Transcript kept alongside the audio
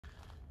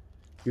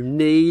You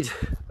need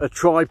a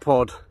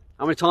tripod.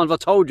 How many times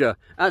have I told you?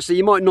 Actually,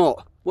 you might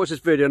not. Watch this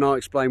video and I'll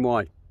explain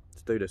why.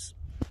 Let's do this.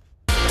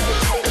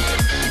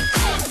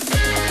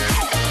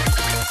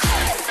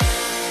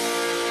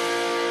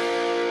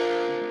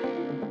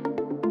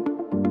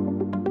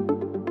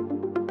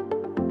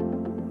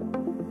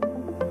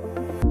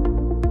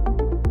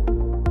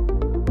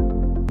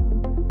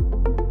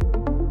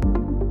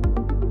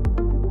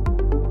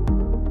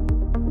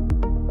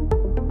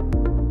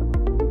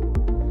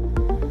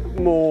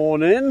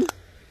 Morning.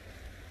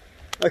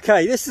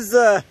 Okay, this is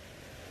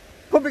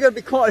probably going to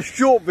be quite a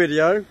short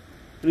video, and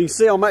you can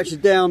see I'm actually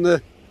down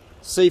the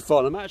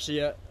seafront. I'm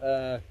actually at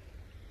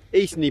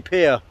Eastney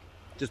Pier,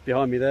 just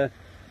behind me there.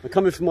 I'm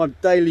coming from my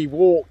daily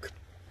walk,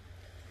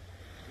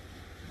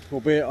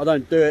 albeit I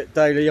don't do it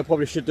daily. I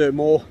probably should do it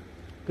more.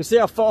 You can see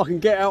how far I can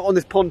get out on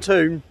this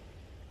pontoon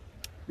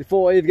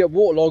before I either get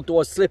waterlogged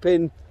or I slip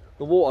in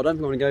the water. I don't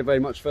think I'm going to go very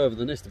much further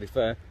than this, to be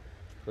fair,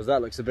 because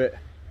that looks a bit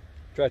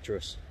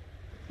treacherous.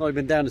 Not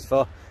even down as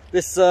far.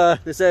 This area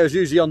is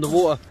usually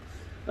underwater.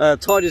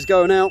 Tide is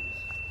going out,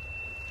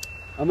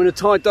 and when the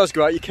tide does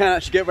go out, you can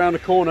actually get around the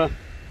corner,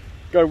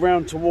 go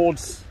round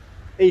towards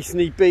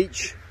Eastney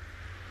Beach.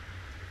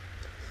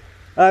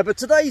 But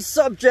today's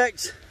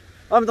subject,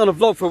 I haven't done a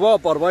vlog for a while,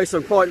 by the way, so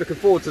I'm quite looking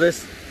forward to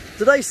this.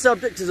 Today's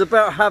subject is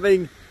about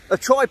having a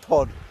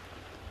tripod.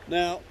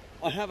 Now,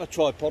 I have a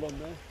tripod on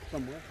there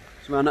somewhere.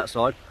 It's around that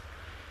side.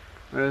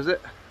 Where is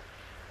it?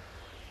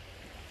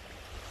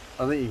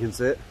 I think you can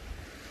see it.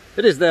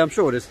 It is there, I'm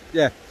sure it is,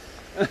 yeah.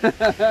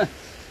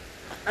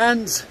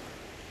 And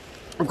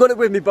I've got it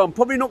with me, but I'm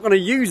probably not going to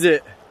use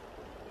it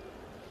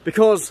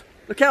because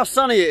look how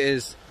sunny it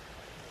is.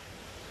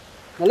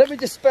 Now let me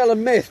dispel a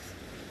myth.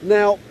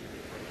 Now,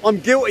 I'm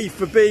guilty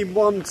for being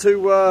one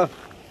to,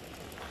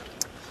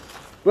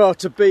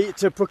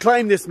 to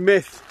proclaim this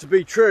myth to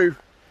be true.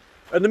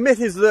 And the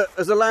myth is that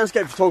as a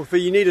landscape photographer,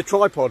 you need a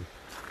tripod.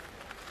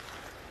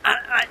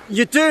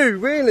 You do,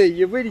 really,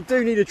 you really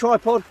do need a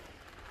tripod.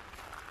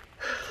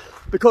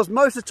 Because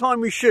most of the time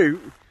we shoot,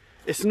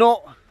 it's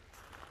not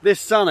this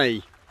sunny.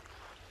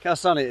 Look how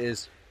sunny it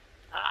is.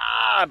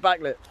 Ah,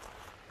 backlit.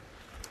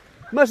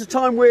 Most of the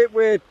time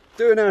we're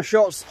doing our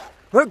shots,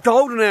 we're at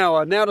golden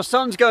hour. Now the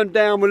sun's going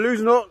down, we're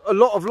losing a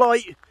lot of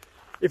light.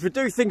 If we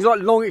do things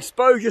like long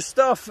exposure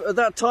stuff at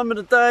that time of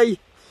the day,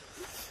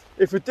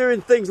 if we're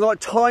doing things like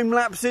time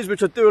lapses,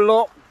 which I do a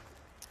lot,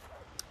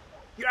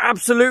 you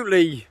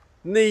absolutely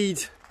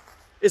need,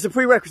 it's a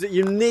prerequisite,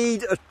 you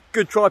need a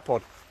good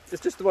tripod.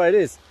 It's just the way it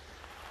is.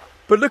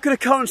 But look at the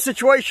current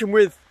situation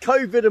with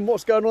COVID and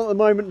what's going on at the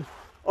moment.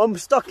 I'm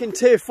stuck in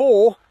tier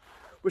 4,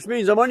 which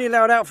means I'm only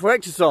allowed out for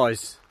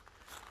exercise.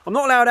 I'm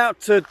not allowed out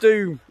to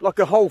do like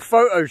a whole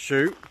photo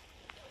shoot.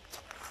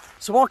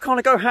 So I kind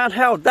of go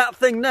handheld. That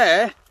thing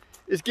there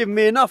is giving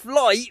me enough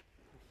light.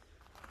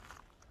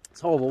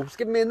 It's horrible. It's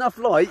giving me enough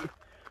light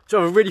to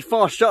have a really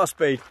fast shutter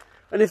speed.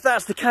 And if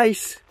that's the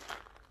case,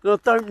 then I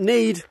don't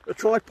need a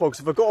tripod. Because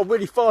if I've got a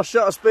really fast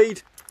shutter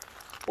speed,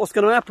 what's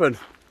going to happen?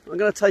 I'm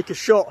going to take a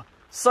shot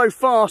so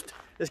fast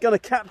it's going to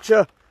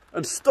capture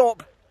and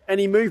stop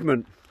any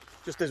movement.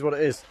 Just is what it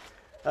is.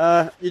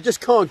 You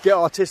just can't get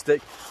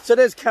artistic. So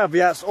there's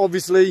caveats.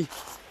 Obviously,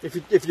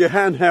 if you're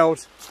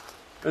handheld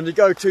and you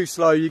go too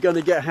slow, you're going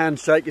to get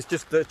handshake. It's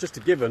just a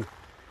given.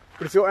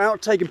 But if you're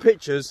out taking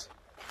pictures,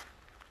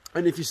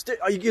 and if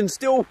you can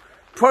still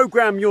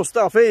program your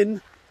stuff in.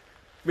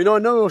 I mean, I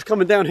know I was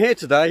coming down here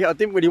today. I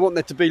didn't really want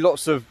there to be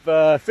lots of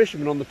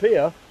fishermen on the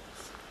pier.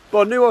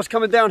 But I knew I was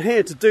coming down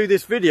here to do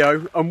this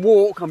video and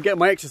walk. I'm getting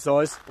my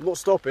exercise. I'm not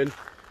stopping.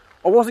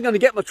 I wasn't going to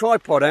get my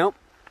tripod out.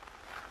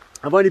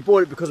 I've only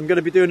bought it because I'm going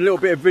to be doing a little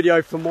bit of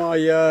video for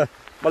my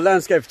my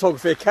Landscape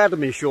Photography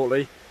Academy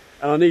shortly.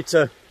 And I need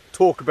to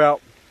talk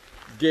about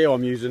gear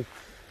I'm using.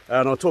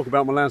 And I'll talk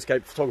about my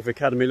Landscape Photography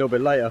Academy a little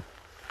bit later.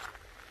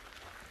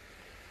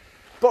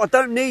 But I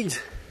don't need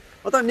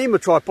my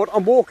tripod.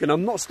 I'm walking.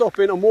 I'm not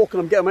stopping. I'm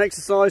walking. I'm getting my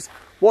exercise.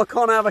 Why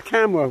can't I have a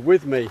camera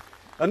with me?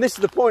 And this is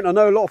the point. I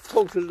know a lot of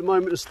photographers at the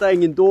moment are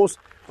staying indoors.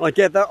 I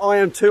get that. I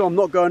am too. I'm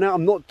not going out.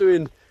 I'm not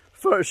doing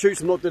photo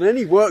shoots. I'm not doing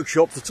any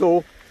workshops at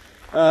all.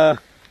 I've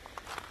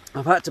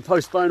had to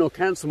postpone or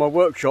cancel my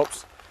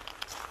workshops.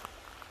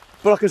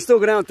 But I can still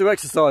get out and do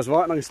exercise,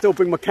 right? And I can still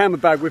bring my camera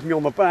bag with me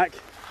on my back.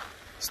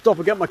 Stop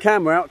and get my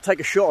camera out, take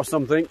a shot or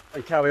something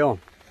and carry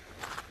on.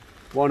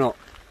 Why not?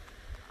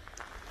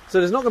 So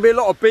there's not going to be a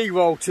lot of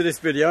B-roll to this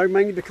video,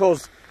 mainly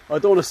because I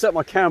don't want to set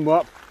my camera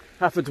up,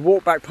 having to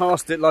walk back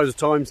past it loads of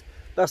times.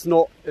 That's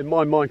not, in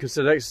my mind,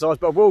 considered exercise,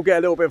 but I will get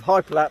a little bit of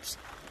hyperlapse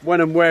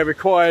when and where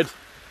required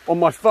on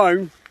my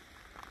phone,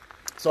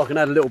 so I can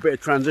add a little bit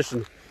of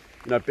transition,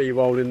 you know,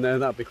 B-roll in there.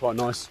 That'd be quite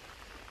nice.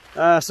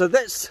 So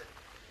let's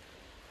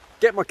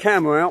get my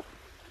camera out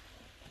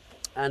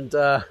and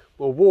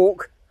we'll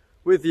walk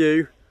with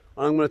you.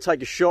 And I'm going to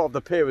take a shot of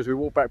the pier as we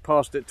walk back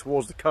past it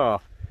towards the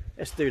car.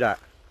 Let's do that.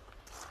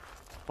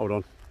 Hold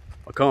on.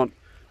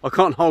 I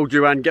can't hold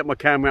you and get my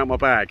camera out my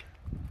bag.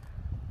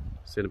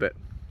 See you in a bit.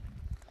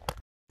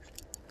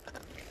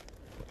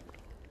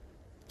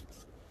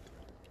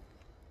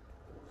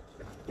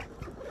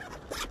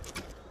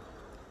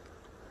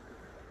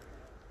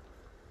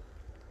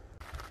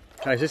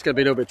 Okay, so this is going to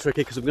be a little bit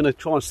tricky because I'm going to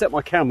try and set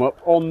my camera up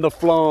on the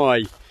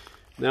fly.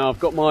 Now I've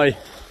got my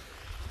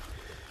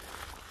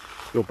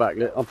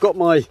backlit. I've got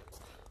my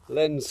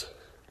lens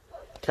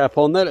cap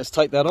on there. Let's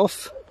take that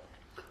off.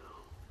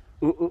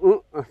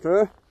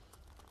 After,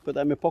 put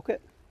that in my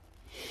pocket.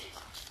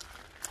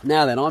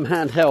 Now then, I'm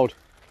handheld.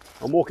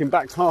 I'm walking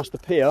back past the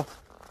pier.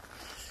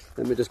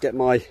 Let me just get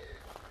my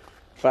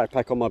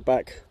backpack on my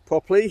back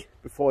properly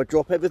before I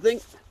drop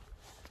everything.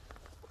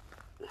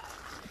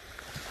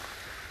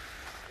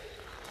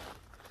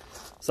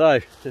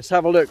 So let's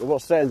have a look at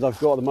what settings I've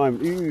got at the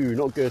moment. Ooh,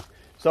 not good.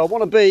 So I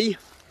want to be,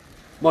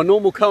 my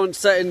normal current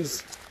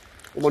settings,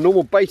 or my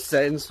normal base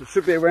settings,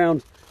 should be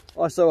around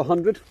ISO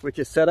 100, which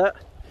is set at.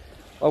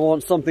 I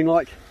want something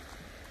like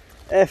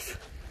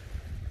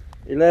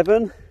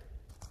F11,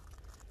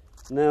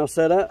 now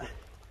set at.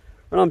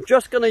 And I'm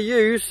just going to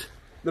use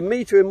the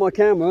meter in my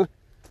camera.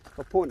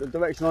 I point the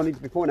direction I need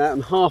to be pointing at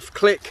and half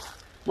click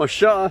my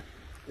shutter.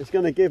 It's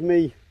going to give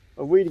me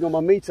a reading on my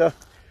meter.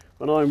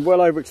 And I'm well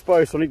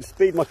overexposed, so I need to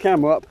speed my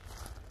camera up.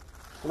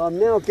 And I'm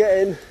now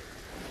getting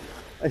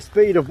a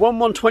speed of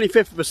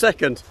 1/125th of a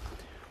second.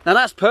 Now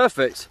that's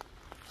perfect,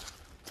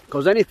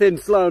 because anything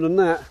slower than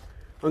that,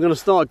 I'm going to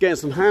start getting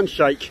some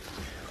handshake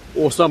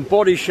or some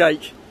body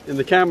shake in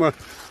the camera.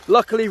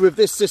 Luckily with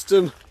this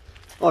system,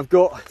 I've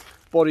got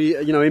body,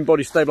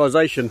 in-body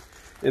stabilization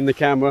in the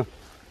camera.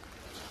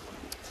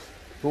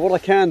 But what I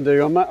can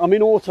do, I'm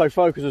in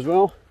autofocus as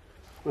well.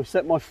 I've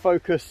set my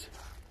focus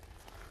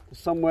to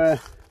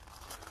somewhere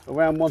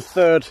around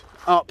 1/3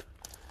 up.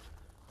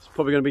 It's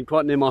probably going to be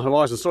quite near my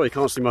horizon. Sorry, you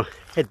can't see my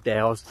head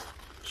there. I was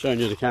showing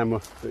you the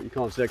camera, but you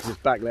can't see it because it's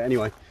backlit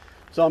anyway.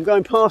 So I'm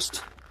coming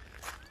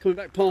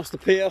back past the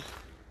pier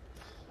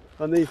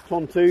and these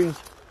pontoons.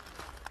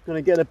 Going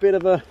to get a bit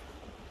of a,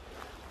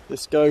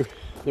 let's go a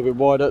little bit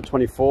wider at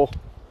 24.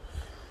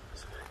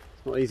 It's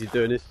not easy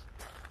doing this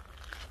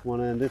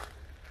one-handed.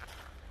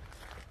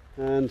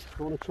 And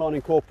I want to try and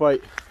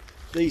incorporate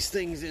these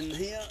things in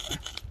here.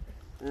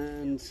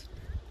 And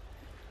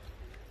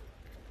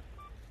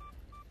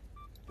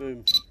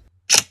boom.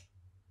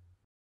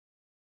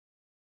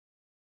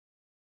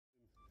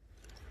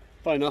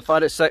 Funny enough, I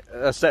had it set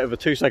with a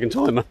 2-second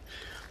timer,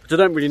 which I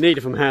don't really need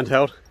if I'm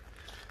handheld.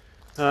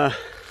 But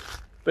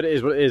it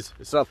is what it is.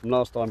 It's up from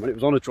last time when it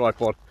was on a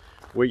tripod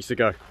weeks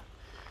ago.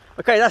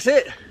 Okay, that's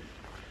it.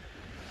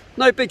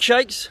 No big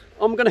shakes.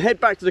 I'm going to head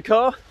back to the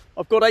car.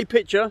 I've got a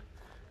picture.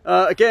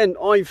 Again,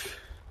 I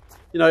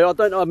don't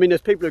know. I mean,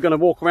 there's people who are going to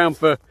walk around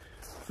for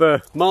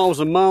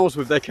miles and miles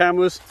with their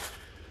cameras.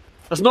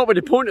 That's not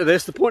really the point of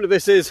this. The point of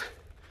this is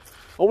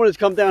I wanted to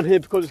come down here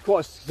because it's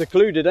quite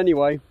secluded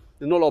anyway.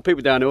 There's not a lot of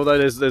people down here, although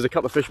there's a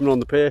couple of fishermen on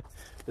the pier.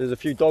 There's a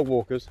few dog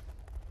walkers.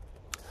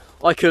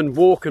 I can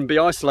walk and be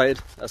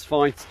isolated, that's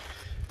fine.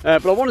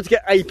 But I wanted to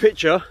get a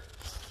picture.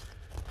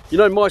 You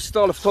know my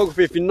style of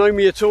photography, if you know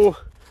me at all,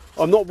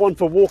 I'm not one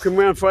for walking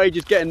around for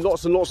ages getting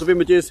lots and lots of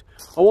images.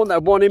 I want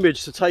that one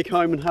image to take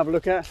home and have a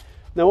look at.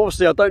 Now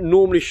obviously I don't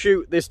normally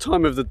shoot this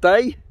time of the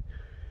day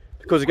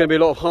because there's going to be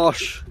a lot of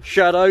harsh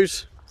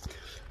shadows.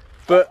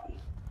 But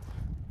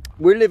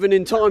we're living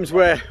in times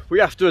where we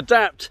have to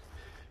adapt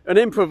and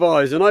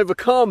improvise and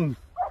overcome.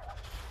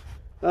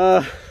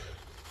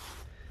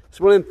 It's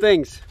one of them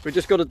things. We've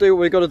just got to do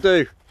what we've got to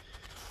do.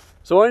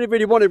 So I only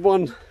really wanted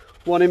one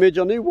image.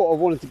 I knew what I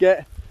wanted to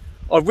get.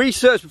 I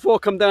researched before I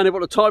come down here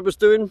what the tide was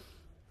doing.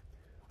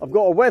 I've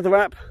got a weather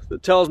app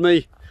that tells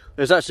me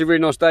there's actually a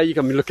really nice day. You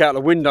can look out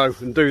the window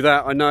and do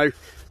that, I know.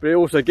 But it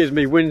also gives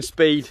me wind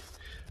speed,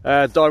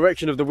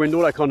 direction of the wind,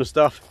 all that kind of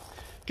stuff.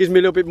 Gives me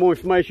a little bit more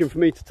information for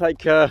me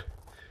to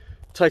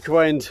take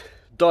away and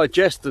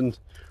digest and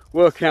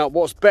work out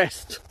what's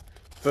best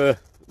for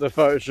the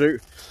photo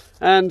shoot.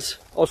 And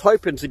I was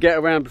hoping to get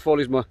around, before I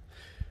lose my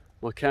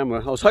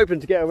camera, I was hoping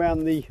to get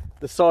around the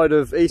side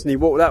of Eastney,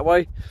 walk that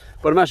way,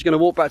 but I'm actually going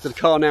to walk back to the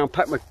car now and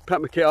pack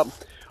my kit up.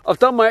 I've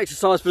done my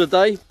exercise for the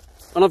day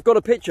and I've got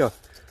a picture.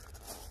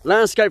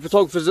 Landscape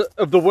photographers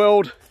of the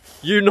world,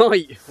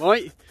 unite,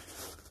 right?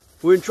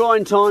 We're in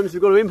trying times,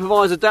 we've got to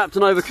improvise, adapt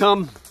and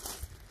overcome.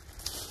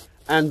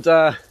 And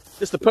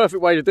it's the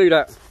perfect way to do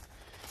that.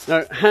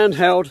 Now,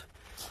 handheld,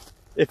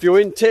 if you're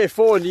in tier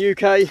 4 in the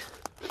UK,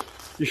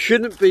 you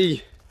shouldn't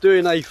be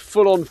doing a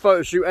full-on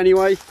photo shoot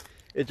anyway.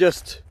 It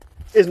just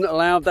isn't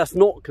allowed. That's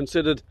not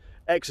considered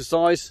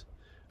exercise.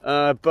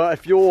 But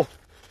if you're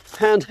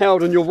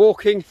handheld and you're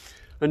walking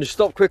and you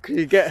stop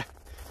quickly to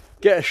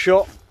get a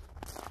shot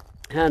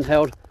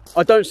handheld,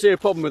 I don't see a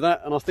problem with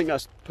that, and I think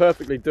that's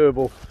perfectly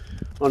doable.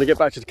 I'm going to get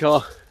back to the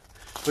car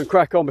and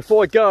crack on.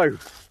 Before I go,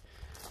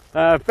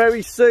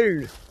 very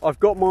soon I've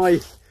got my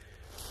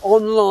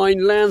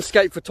online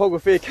landscape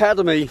photography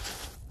academy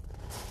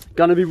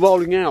going to be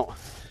rolling out.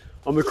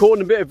 I'm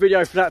recording a bit of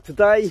video for that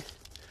today.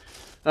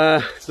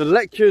 The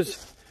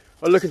lectures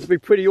are looking to be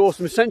pretty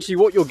awesome. Essentially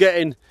what you're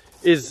getting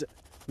is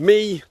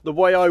me, the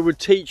way I would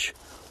teach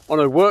on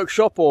a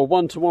workshop or a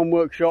one-to-one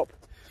workshop,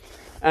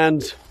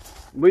 and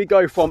we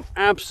go from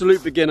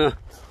absolute beginner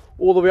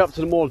all the way up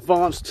to the more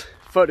advanced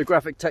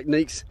photographic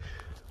techniques.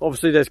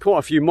 Obviously there's quite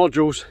a few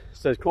modules,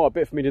 so there's quite a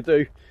bit for me to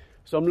do.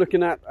 So I'm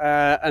looking at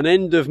an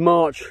end of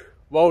March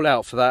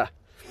rollout for that.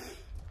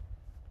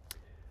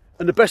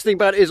 And the best thing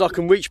about it is I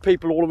can reach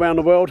people all around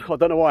the world. I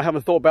don't know why I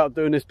haven't thought about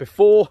doing this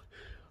before.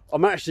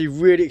 I'm actually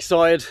really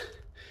excited.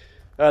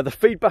 The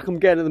feedback I'm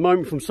getting at the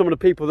moment from some of the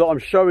people that I'm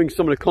showing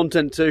some of the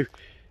content to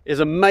is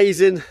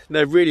amazing.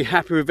 They're really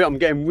happy with it. I'm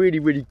getting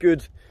really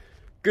good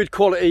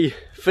quality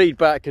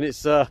feedback, and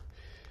it's going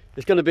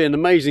to be an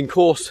amazing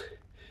course.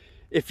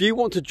 If you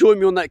want to join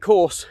me on that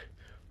course,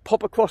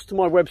 pop across to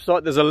my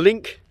website. There's a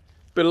link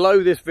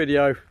below this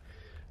video.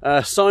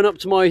 Sign up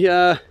to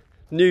my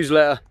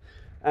newsletter,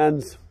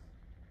 and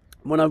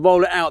when I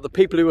roll it out, the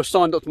people who are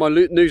signed up to my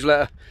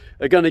newsletter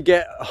are going to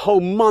get a whole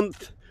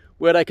month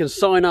where they can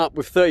sign up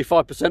with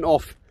 35%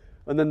 off,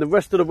 and then the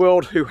rest of the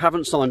world who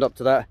haven't signed up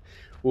to that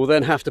will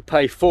then have to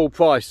pay full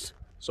price,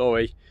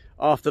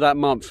 after that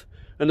month.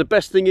 And the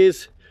best thing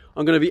is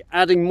I'm going to be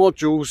adding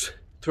modules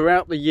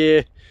throughout the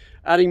year,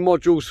 adding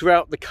modules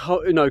throughout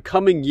the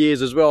coming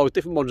years as well,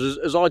 different modules.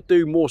 As I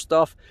do more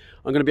stuff,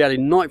 I'm going to be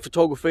adding night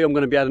photography, I'm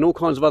going to be adding all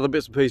kinds of other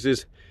bits and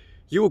pieces.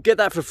 You will get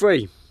that for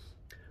free.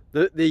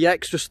 The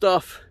extra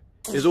stuff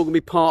is all going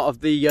to be part of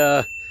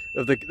the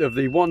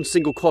one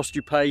single cost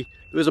you pay.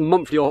 There is a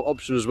monthly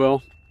option as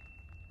well,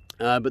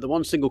 but the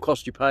one single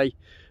cost you pay,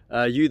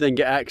 you then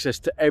get access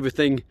to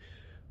everything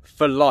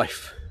for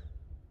life.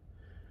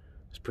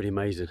 It's pretty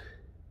amazing.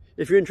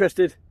 If you're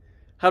interested,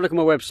 have a look at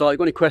my website. If you've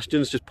got any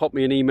questions, just pop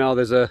me an email.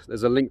 There's a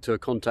link to a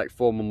contact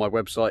form on my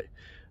website,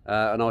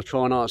 and I'll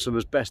try and answer them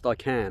as best I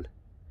can.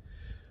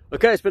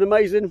 Okay, it's been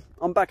amazing.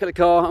 I'm back at the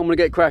car. I'm going to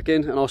get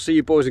cracking, and I'll see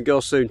you boys and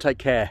girls soon. Take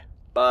care.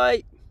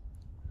 Bye.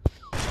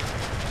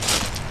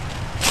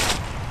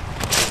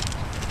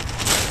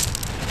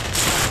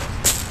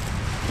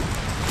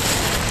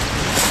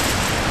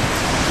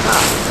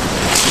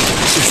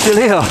 You're still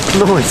here.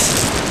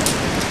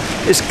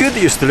 Nice. It's good that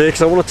you're still here,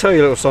 because I want to tell you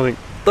a little something.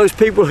 Those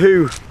people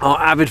who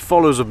are avid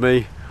followers of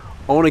me,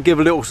 I want to give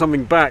a little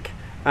something back,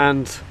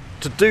 and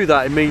to do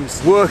that it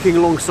means working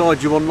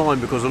alongside you online,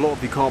 because a lot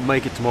of you can't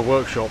make it to my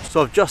workshop.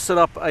 So I've just set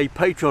up a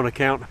Patreon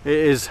account. It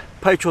is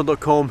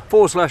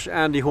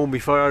patreon.com/Andy Hornby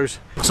Photos.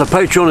 So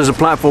Patreon is a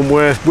platform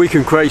where we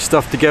can create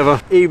stuff together,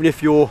 even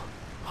if you're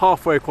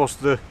halfway across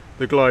the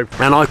globe,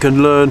 and I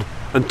can learn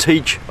and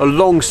teach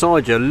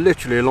alongside you,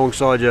 literally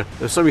alongside you.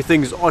 There's so many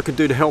things I can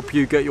do to help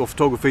you get your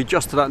photography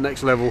just to that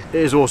next level.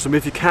 It is awesome.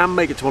 If you can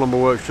make it to one of my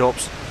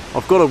workshops,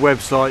 I've got a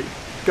website.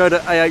 Go to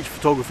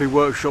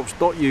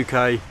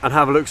ahphotographyworkshops.uk and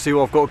have a look, see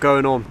what I've got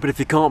going on. But if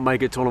you can't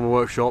make it to one of my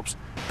workshops,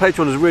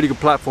 Patreon is a really good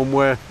platform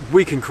where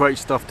we can create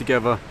stuff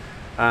together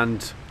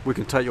and we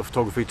can take your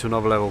photography to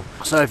another level.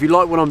 So if you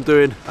like what I'm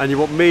doing and you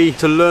want me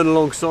to learn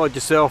alongside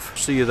yourself,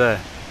 see you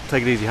there.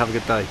 Take it easy, have a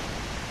good day.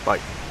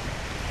 Bye.